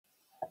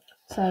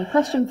So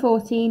question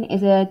 14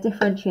 is a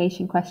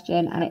differentiation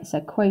question and it's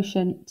a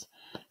quotient.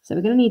 So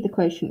we're going to need the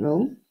quotient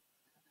rule.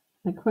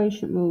 The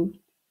quotient rule,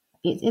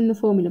 it's in the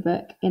formula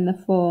book in the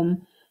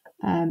form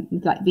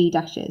with like v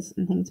dashes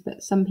and things,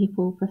 but some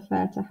people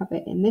prefer to have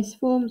it in this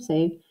form.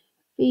 So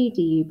v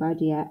du by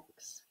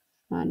dx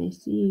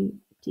minus u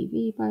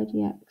dv by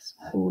dx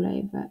all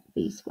over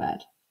v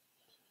squared.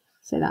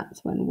 So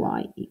that's when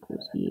y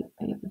equals u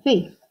over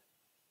v.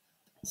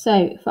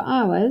 So for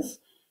ours,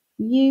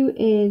 u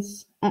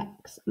is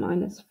x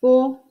minus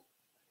 4.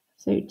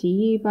 So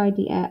du by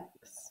dx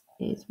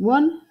is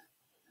 1.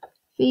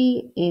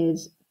 V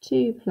is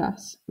 2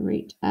 plus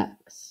root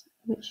x,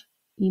 which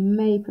you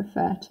may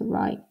prefer to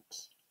write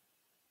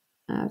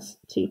as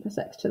 2 plus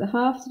x to the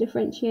half to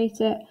differentiate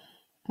it.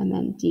 And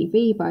then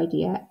dv by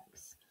dx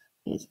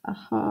is a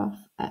half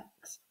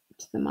x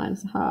to the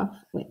minus a half,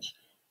 which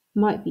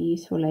might be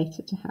useful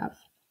later to have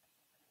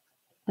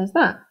as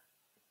that.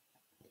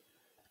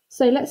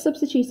 So let's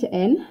substitute it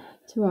in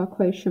to our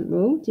quotient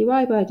rule. Dy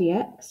by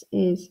dx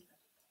is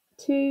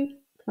 2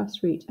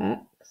 plus root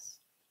x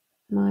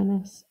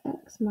minus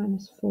x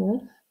minus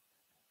 4,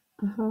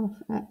 a half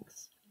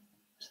x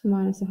to the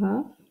minus a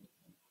half,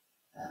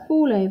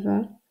 all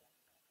over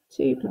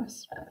 2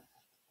 plus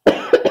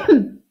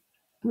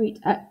root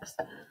x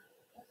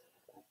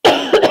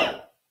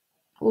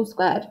all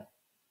squared.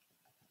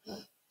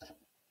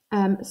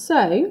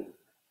 So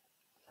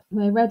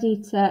we're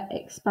ready to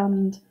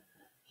expand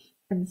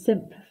and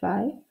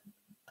simplify.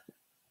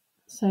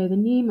 So the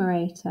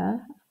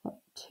numerator, I've got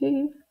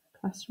 2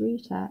 plus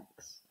root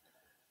x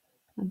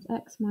times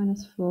x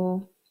minus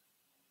 4.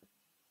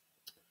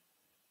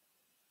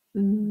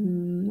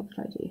 What should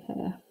I do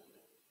here?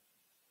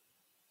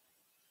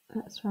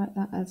 Let's write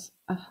that as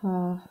a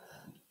half.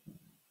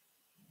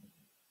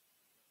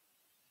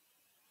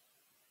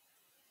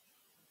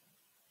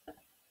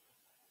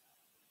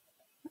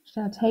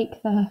 Actually, I'll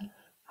take the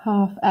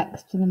half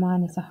x to the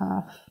minus a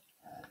half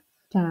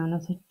down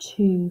as a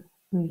 2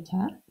 root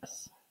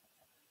x.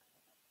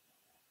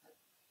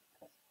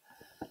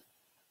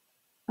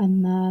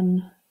 And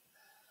then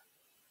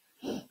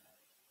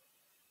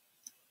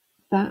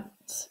that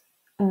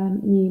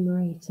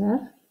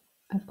numerator,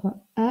 I've got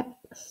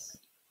x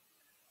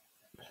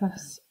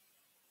plus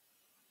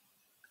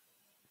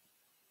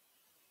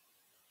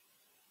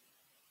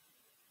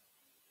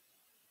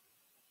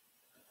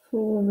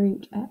 4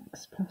 root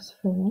x plus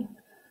 4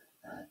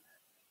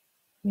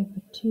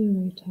 over 2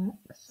 root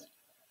x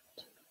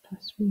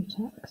plus root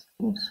x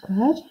all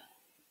squared.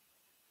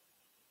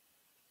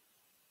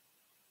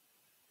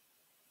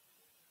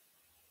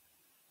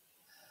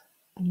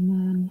 And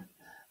then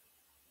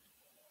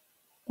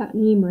that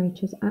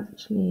numerator is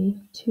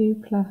actually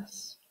 2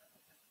 plus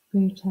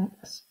root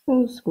x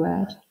all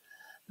squared.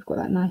 We've got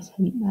that nice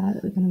hint there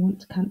that we're going to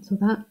want to cancel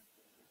that.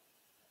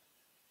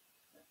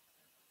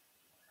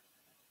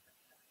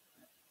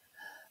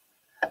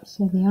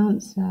 So the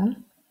answer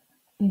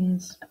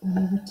is 1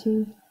 over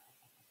 2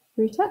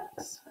 root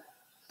x.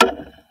 So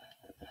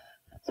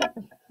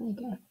there you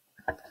go.